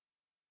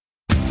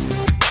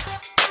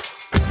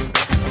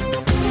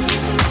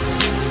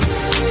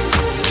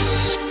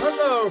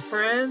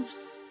friends.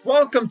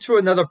 Welcome to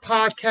another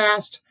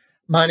podcast.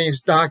 My name is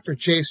Dr.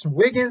 Jason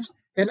Wiggins,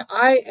 and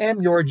I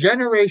am your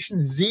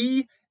Generation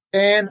Z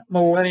and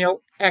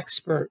Millennial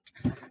expert.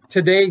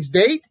 Today's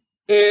date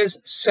is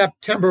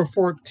September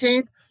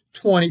 14th,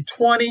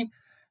 2020.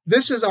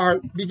 This is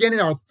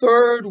beginning our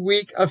third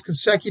week of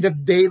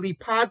consecutive daily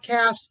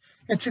podcast,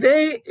 and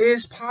today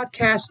is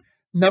podcast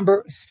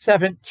number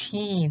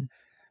 17.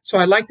 So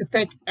I'd like to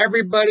thank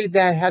everybody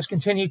that has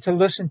continued to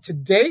listen to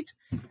date.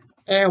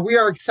 And we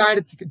are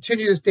excited to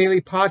continue this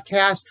daily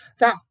podcast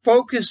that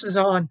focuses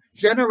on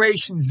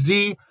Generation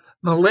Z,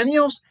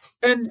 millennials,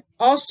 and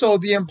also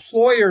the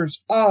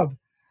employers of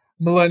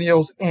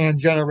millennials and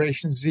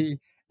Generation Z,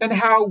 and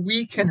how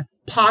we can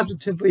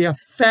positively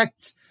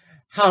affect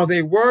how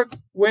they work,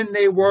 when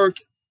they work,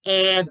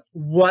 and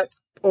what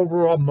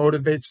overall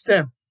motivates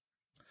them.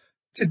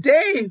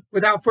 Today,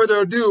 without further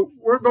ado,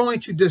 we're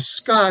going to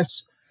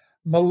discuss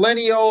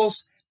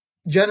millennials,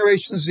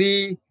 Generation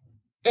Z,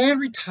 and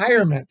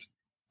retirement.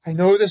 I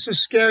know this is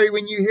scary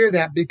when you hear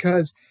that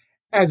because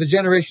as a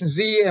Generation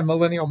Z and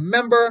millennial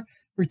member,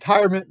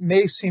 retirement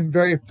may seem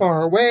very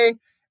far away.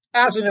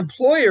 As an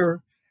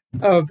employer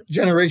of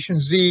Generation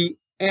Z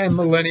and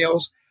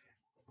millennials,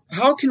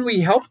 how can we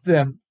help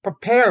them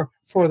prepare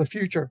for the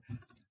future?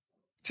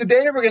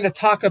 Today, we're going to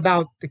talk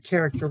about the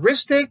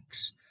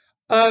characteristics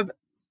of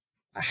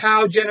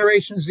how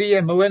Generation Z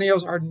and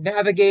millennials are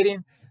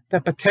navigating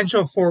the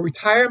potential for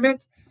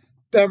retirement.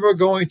 Then we're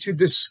going to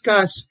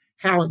discuss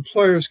how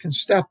employers can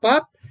step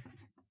up.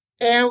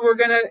 And we're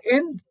going to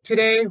end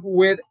today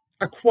with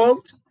a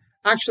quote,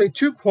 actually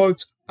two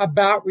quotes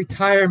about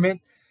retirement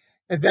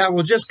that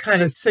will just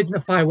kind of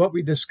signify what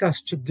we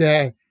discussed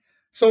today.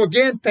 So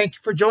again, thank you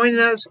for joining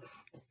us,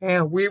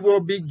 and we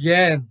will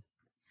begin.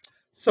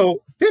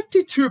 So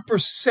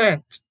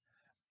 52%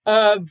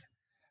 of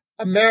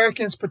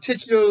Americans,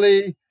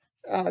 particularly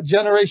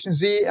Generation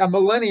Z and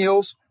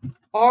millennials,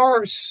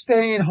 are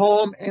staying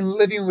home and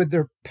living with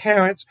their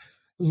parents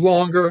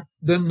longer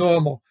than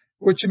normal,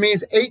 which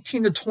means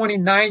 18 to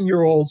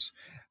 29-year-olds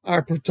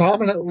are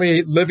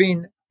predominantly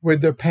living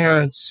with their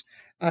parents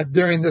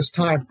during this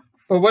time.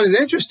 But what is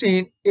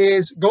interesting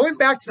is going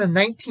back to the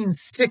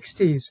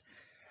 1960s,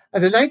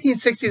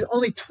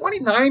 only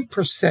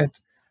 29%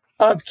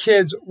 of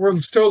kids were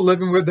still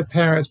living with the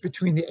parents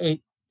between the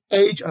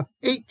age of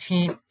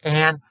 18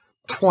 and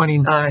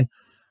 29.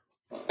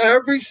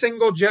 Every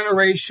single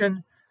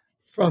generation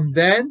from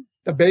then,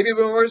 the baby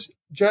boomers,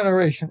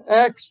 Generation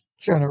X,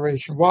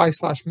 Generation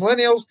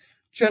Y/millennials,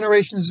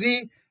 Generation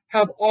Z,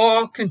 have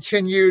all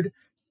continued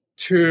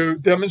to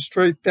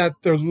demonstrate that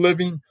they're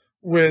living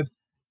with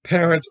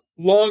parents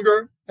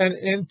longer and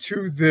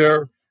into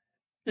their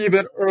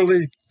even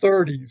early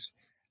 30s.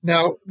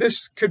 Now,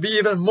 this could be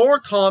even more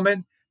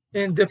common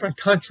in different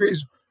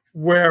countries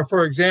where,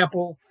 for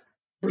example,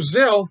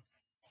 Brazil,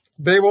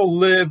 they will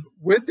live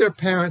with their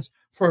parents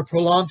for a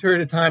prolonged period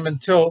of time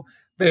until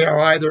they are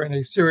either in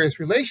a serious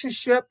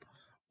relationship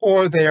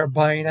or they are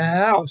buying a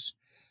house.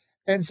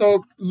 And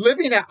so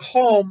living at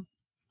home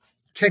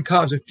can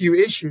cause a few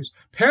issues.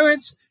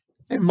 Parents,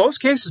 in most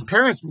cases,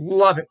 parents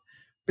love it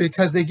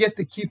because they get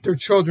to keep their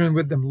children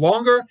with them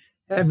longer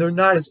and they're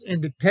not as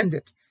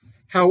independent.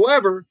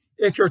 However,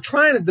 if you're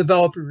trying to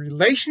develop a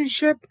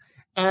relationship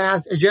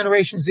as a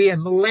Generation Z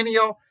and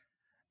millennial,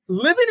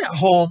 living at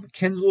home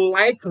can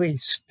likely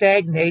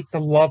stagnate the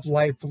love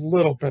life a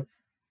little bit.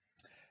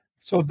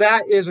 So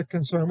that is a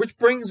concern, which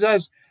brings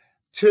us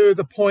to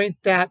the point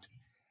that,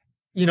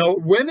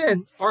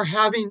 women are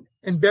having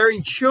and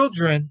bearing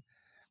children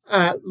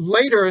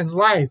later in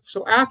life.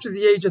 So after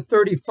the age of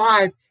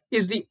 35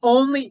 is the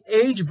only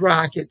age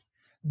bracket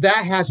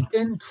that has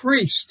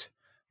increased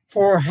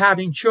for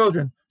having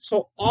children.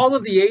 So all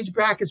of the age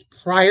brackets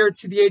prior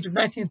to the age of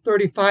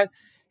 1935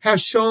 have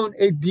shown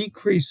a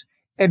decrease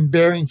in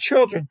bearing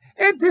children.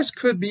 And this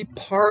could be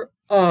part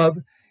of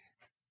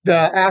the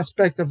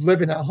aspect of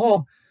living at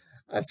home.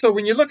 So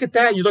when you look at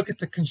that, you look at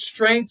the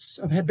constraints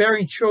of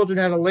bearing children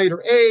at a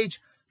later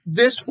age,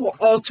 this will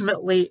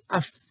ultimately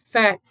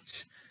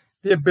affect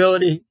the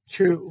ability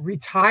to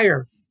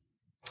retire.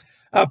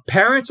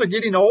 Parents are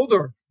getting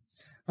older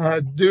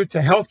due to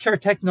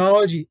healthcare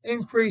technology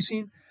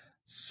increasing.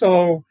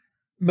 So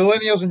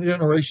millennials and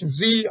Generation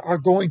Z are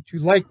going to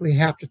likely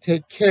have to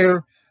take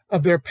care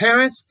of their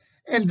parents.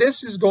 And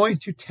this is going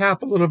to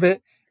tap a little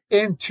bit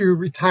into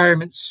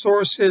retirement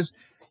sources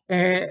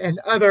and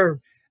other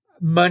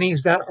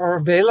monies that are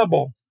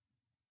available.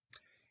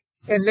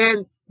 And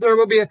then there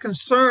will be a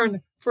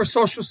concern for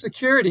Social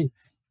Security.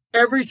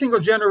 Every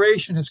single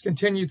generation has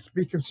continued to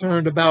be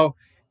concerned about,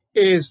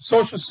 is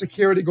Social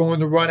Security going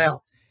to run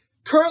out?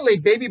 Currently,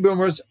 baby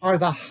boomers are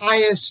the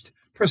highest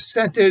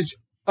percentage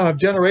of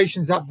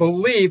generations that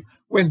believe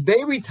when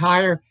they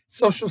retire,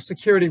 Social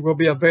Security will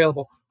be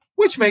available,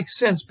 which makes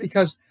sense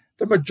because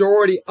the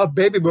majority of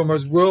baby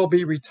boomers will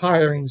be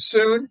retiring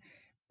soon,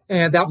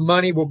 and that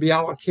money will be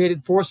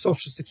allocated for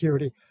Social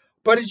Security.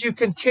 But as you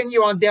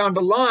continue on down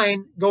the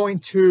line, going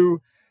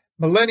to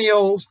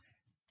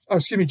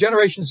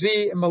Generation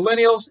Z and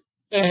millennials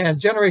and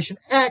Generation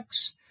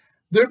X,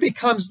 there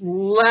becomes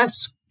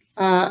less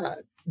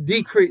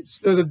decrease.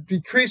 There's a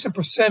decrease in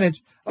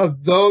percentage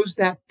of those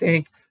that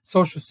think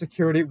Social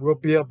Security will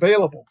be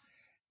available.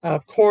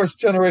 Of course,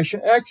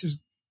 Generation X is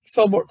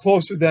somewhat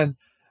closer than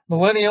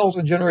Millennials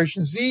and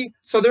Generation Z,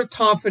 so their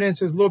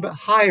confidence is a little bit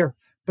higher.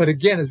 But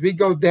again, as we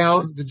go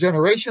down the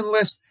generation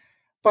list,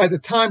 by the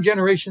time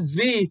Generation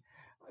Z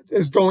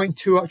is going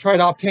to try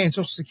to obtain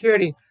Social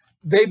Security,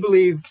 they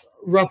believe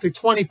roughly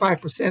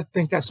 25%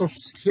 think that Social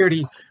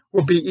Security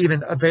will be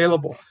even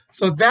available.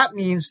 So that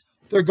means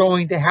they're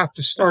going to have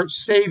to start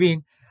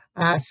saving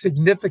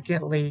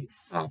significantly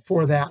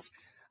for that.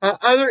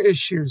 Other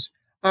issues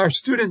are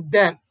student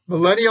debt.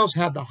 Millennials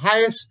have the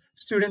highest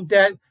student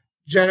debt.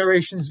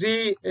 Generation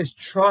Z is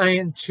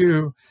trying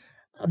to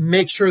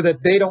make sure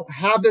that they don't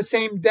have the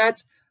same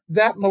debt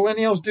that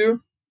millennials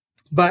do,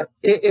 but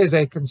it is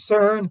a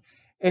concern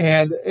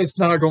and it's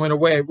not going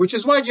away, which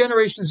is why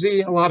Generation Z,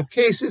 in a lot of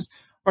cases,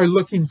 are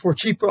looking for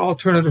cheaper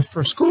alternatives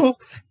for school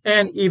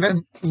and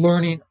even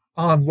learning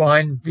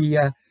online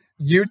via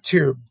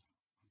YouTube.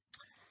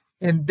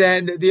 And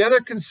then the other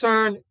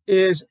concern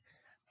is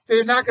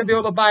they're not going to be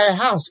able to buy a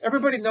house.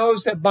 Everybody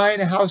knows that buying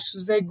a house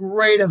is a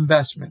great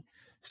investment.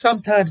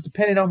 Sometimes,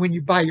 depending on when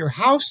you buy your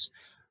house,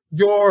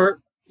 your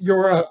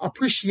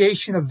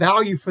appreciation of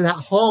value for that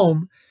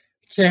home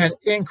can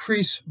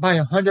increase by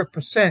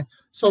 100%.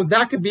 So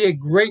that could be a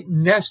great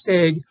nest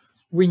egg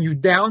when you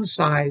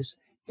downsize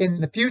in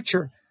the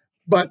future.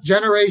 But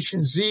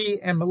Generation Z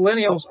and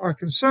Millennials are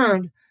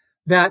concerned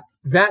that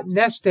that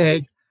nest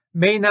egg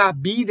may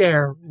not be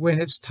there when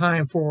it's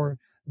time for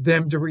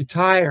them to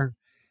retire.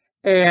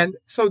 And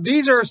so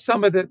these are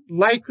some of the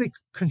likely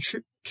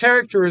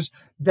characters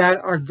that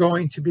are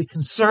going to be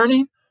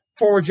concerning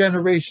for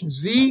Generation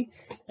Z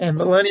and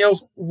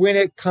Millennials when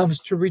it comes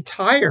to when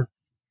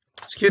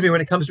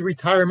it comes to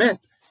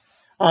retirement.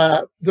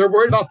 They're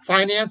worried about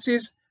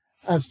finances.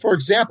 For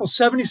example,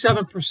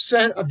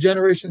 77% of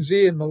Generation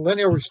Z and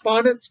Millennial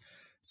respondents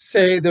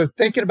say they're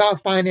thinking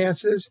about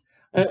finances.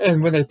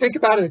 And when they think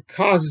about it, it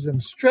causes them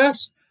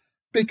stress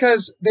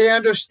because they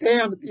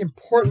understand the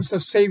importance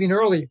of saving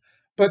early.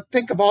 But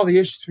think of all the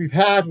issues we've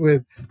had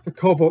with the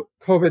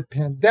COVID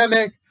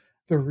pandemic,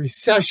 the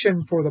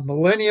recession for the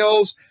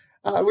millennials.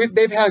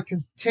 They've had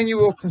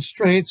continual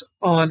constraints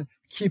on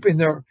keeping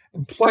their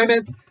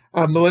employment.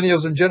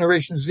 Millennials and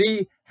Generation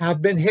Z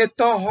have been hit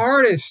the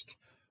hardest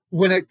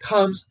when it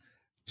comes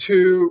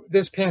to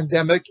this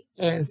pandemic.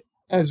 And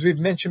as we've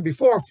mentioned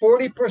before,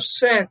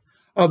 40%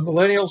 of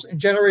Millennials and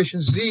Generation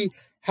Z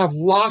have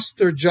lost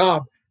their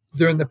job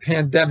during the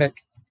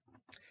pandemic.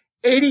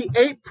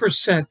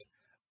 88%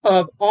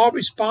 of all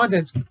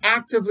respondents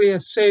actively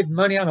have saved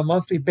money on a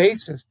monthly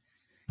basis.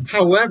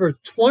 However,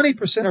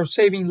 20% are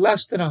saving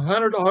less than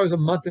 $100 a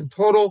month in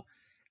total,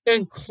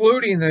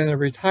 including in a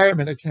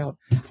retirement account.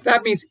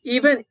 That means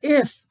even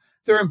if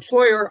their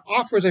employer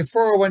offers a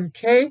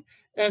 401k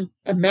and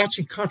a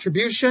matching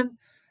contribution,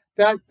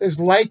 that is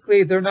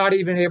likely they're not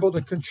even able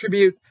to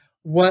contribute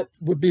what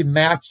would be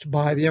matched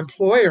by the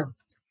employer.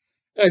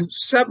 And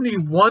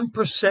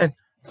 71%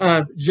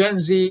 of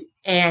Gen Z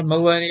and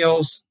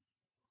Millennials,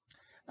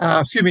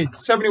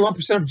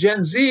 71% of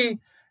Gen Z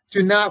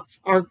do not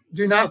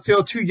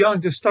feel too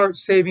young to start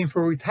saving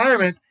for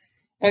retirement,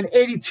 and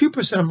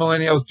 82% of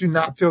Millennials do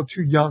not feel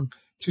too young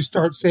to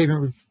start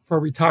saving for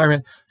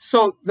retirement.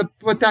 So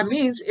what that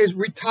means is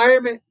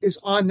retirement is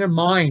on their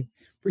mind.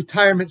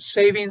 Retirement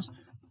savings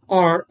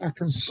are a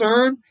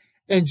concern,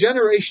 and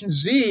Generation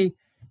Z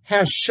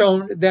has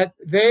shown that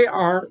they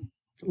are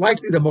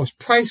likely the most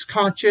price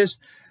conscious,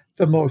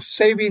 the most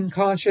saving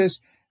conscious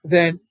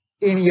than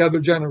any other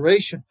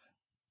generation.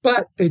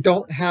 But they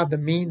don't have the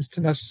means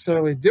to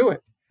necessarily do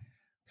it.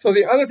 So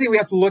the other thing we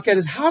have to look at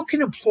is how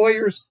can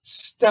employers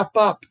step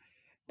up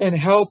and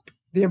help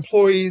the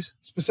employees,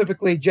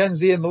 specifically Gen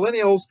Z and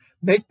Millennials,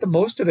 make the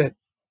most of it.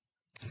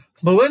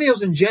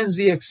 Millennials and Gen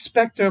Z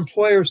expect their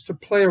employers to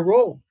play a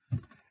role.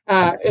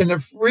 In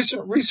the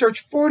recent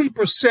research,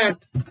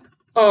 40%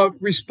 of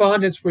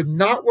respondents would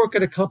not work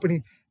at a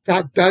company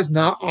that does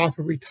not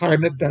offer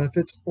retirement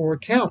benefits or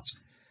accounts.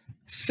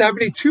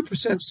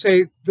 72%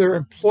 say their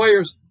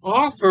employers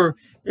offer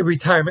a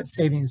retirement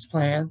savings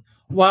plan,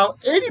 while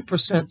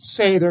 80%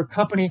 say their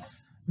company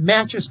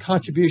matches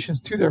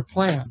contributions to their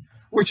plan,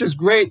 which is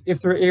great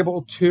if they're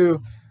able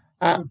to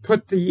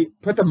put the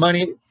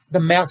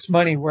max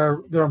money where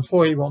their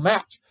employee will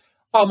match.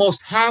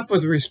 Almost half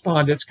of the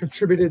respondents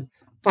contributed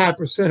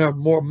 5% or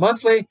more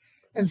monthly,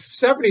 and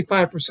 75%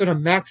 are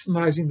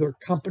maximizing their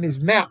company's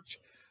match.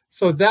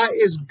 So that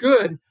is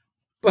good,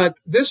 but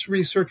this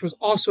research was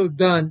also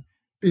done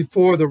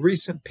before the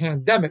recent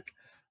pandemic.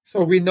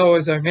 So we know,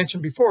 as I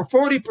mentioned before,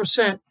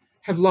 40%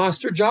 have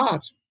lost their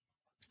jobs.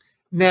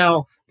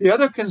 Now, the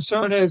other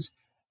concern is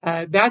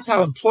that's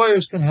how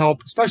employers can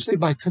help, especially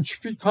by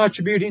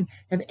contributing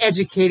and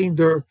educating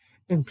their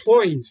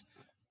employees.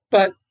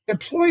 But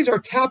employees are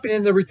tapping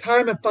in the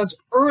retirement funds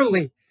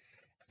early,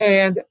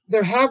 and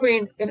they're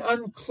having an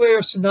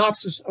unclear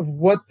synopsis of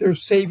what their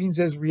savings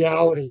is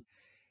reality.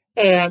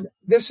 And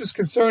this is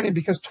concerning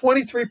because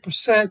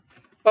 23%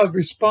 of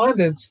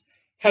respondents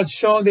had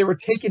shown they were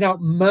taking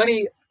out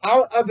money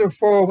out of their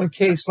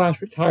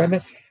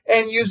 401k/retirement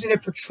and using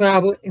it for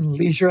travel and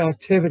leisure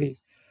activities.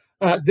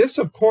 This,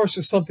 of course,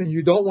 is something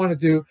you don't want to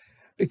do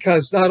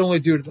because not only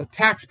due to the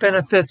tax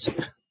benefits,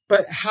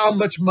 but how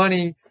much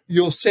money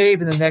you'll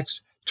save in the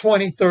next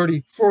 20,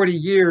 30, 40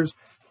 years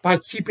by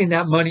keeping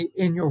that money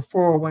in your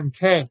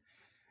 401k.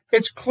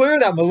 It's clear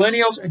that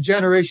millennials and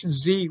Generation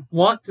Z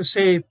want to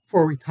save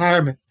for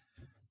retirement,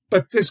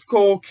 but this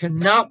goal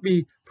cannot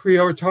be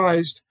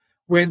prioritized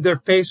when they're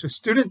faced with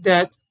student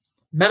debt,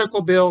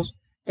 medical bills,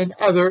 and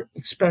other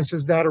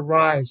expenses that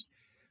arise.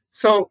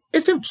 So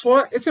it's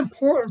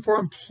important for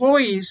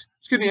employers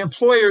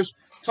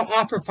to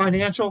offer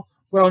financial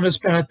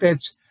wellness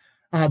benefits,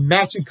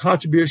 matching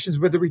contributions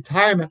with the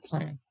retirement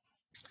plan.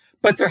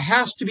 But there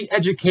has to be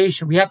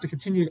education. We have to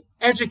continue to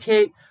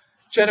educate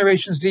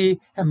Generation Z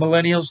and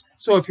millennials.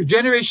 So if you're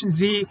Generation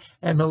Z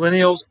and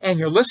millennials and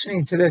you're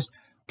listening to this,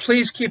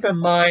 please keep in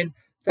mind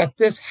that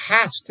this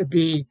has to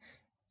be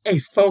a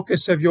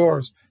focus of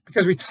yours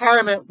because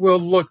retirement will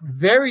look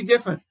very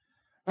different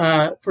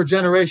for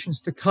generations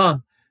to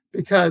come.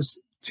 Because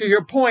to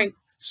your point,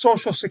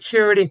 Social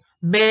Security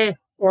may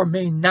or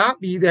may not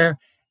be there.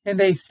 And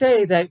they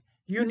say that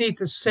you need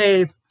to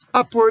save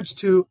upwards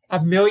to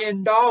 $1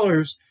 million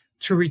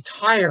to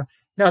retire.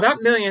 Now, that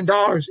 $1 million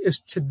is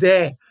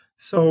today.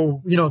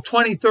 So,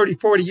 20, 30,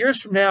 40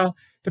 years from now,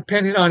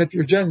 depending on if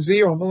you're Gen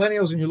Z or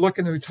millennials and you're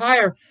looking to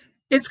retire,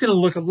 it's going to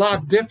look a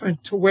lot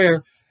different to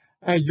where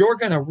you're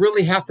going to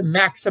really have to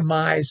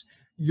maximize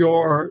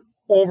your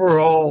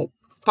overall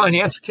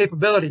financial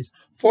capabilities.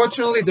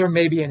 Fortunately, there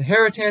may be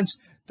inheritance.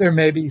 There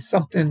may be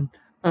something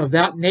of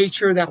that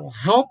nature that will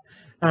help,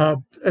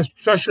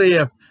 especially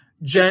if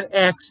Gen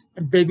X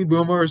and baby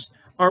boomers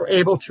are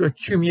able to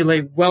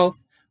accumulate wealth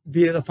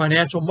via the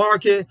financial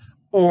market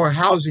or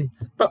housing.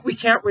 But we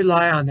can't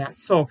rely on that.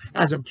 So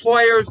as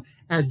employers,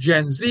 as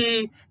Gen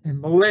Z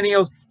and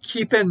millennials,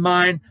 keep in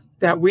mind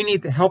that we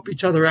need to help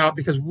each other out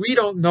because we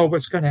don't know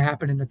what's going to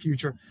happen in the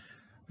future.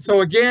 So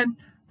again,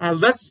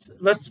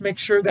 let's make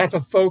sure that's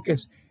a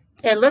focus.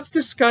 And let's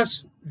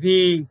discuss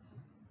the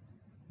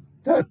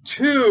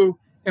two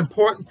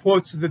important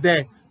quotes of the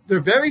day. They're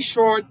very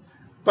short,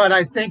 but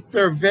I think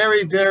they're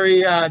very,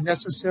 very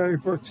necessary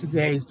for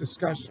today's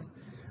discussion.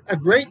 A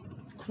great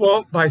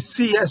quote by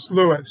C.S.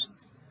 Lewis: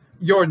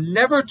 "You're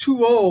never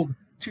too old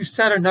to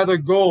set another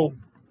goal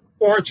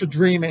or to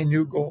dream a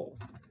new goal."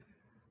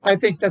 I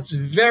think that's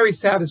very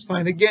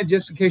satisfying. Again,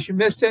 just in case you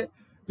missed it,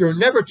 you're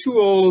never too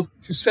old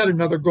to set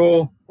another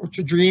goal or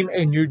to dream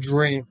a new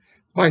dream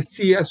by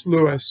C.S.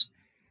 Lewis.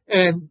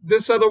 And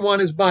this other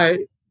one is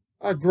by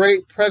a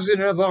great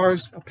president of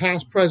ours, a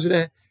past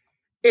president.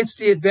 It's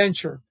The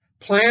Adventure.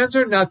 Plans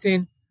are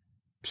nothing.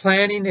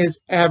 Planning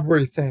is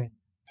everything.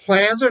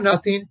 Plans are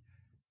nothing.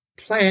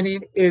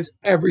 Planning is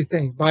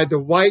everything by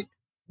Dwight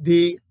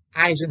D.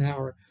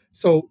 Eisenhower.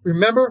 So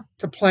remember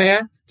to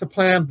plan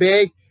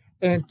big,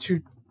 and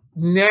to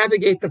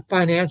navigate the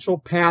financial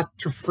path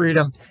to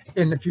freedom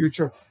in the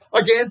future.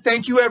 Again,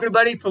 thank you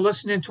everybody for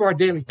listening to our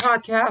daily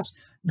podcast.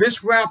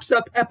 This wraps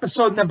up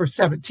episode number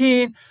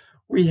 17.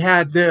 We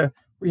had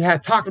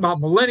talked about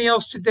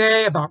millennials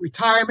today, about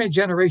retirement,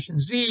 Generation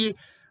Z.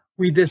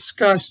 We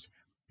discussed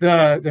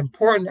the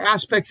important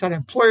aspects that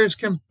employers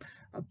can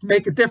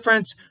make a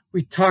difference.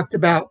 We talked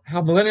about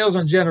how millennials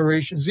and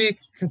Generation Z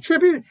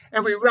contribute,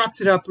 and we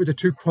wrapped it up with the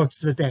two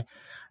quotes of the day.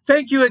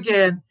 Thank you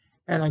again,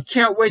 and I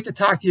can't wait to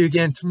talk to you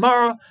again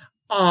tomorrow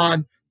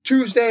on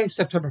Tuesday,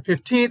 September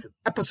 15th,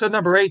 episode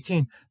number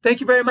 18. Thank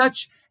you very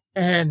much,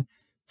 and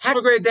have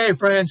a great day,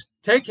 friends.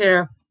 Take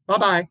care.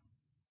 Bye-bye.